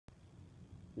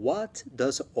What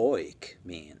does oik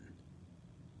mean?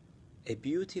 A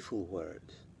beautiful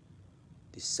word,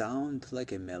 the sound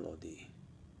like a melody,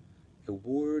 a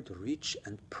word rich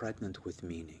and pregnant with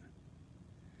meaning.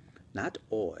 Not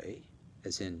oi,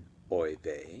 as in oy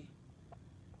vey,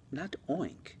 not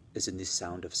oink, as in the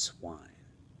sound of swine.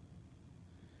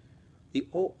 The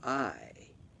oi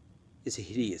is a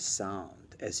hideous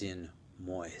sound, as in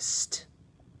moist,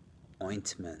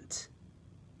 ointment,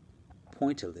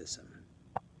 pointillism.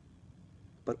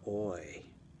 But oy,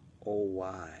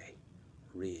 oy,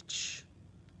 rich,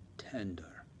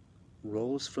 tender,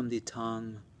 rolls from the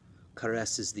tongue,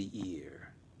 caresses the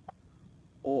ear.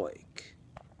 Oik,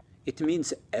 it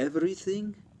means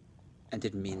everything and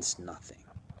it means nothing.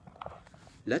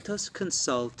 Let us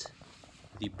consult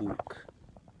the book.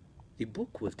 The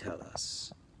book will tell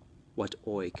us what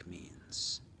oik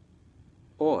means.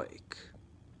 Oik,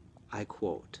 I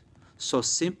quote, so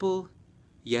simple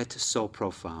yet so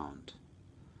profound,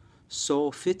 so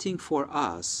fitting for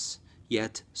us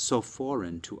yet so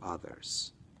foreign to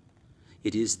others.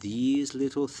 It is these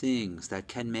little things that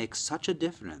can make such a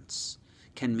difference,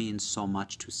 can mean so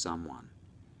much to someone.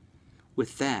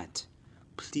 With that,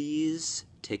 please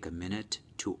take a minute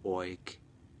to oik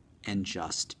and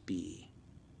just be.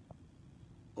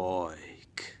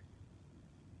 Oik,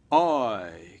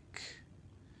 oik,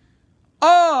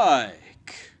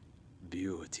 oik.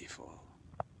 Beautiful.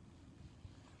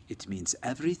 It means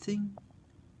everything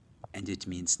and it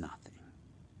means nothing,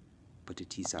 but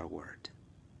it is our word.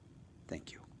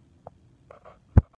 Thank you.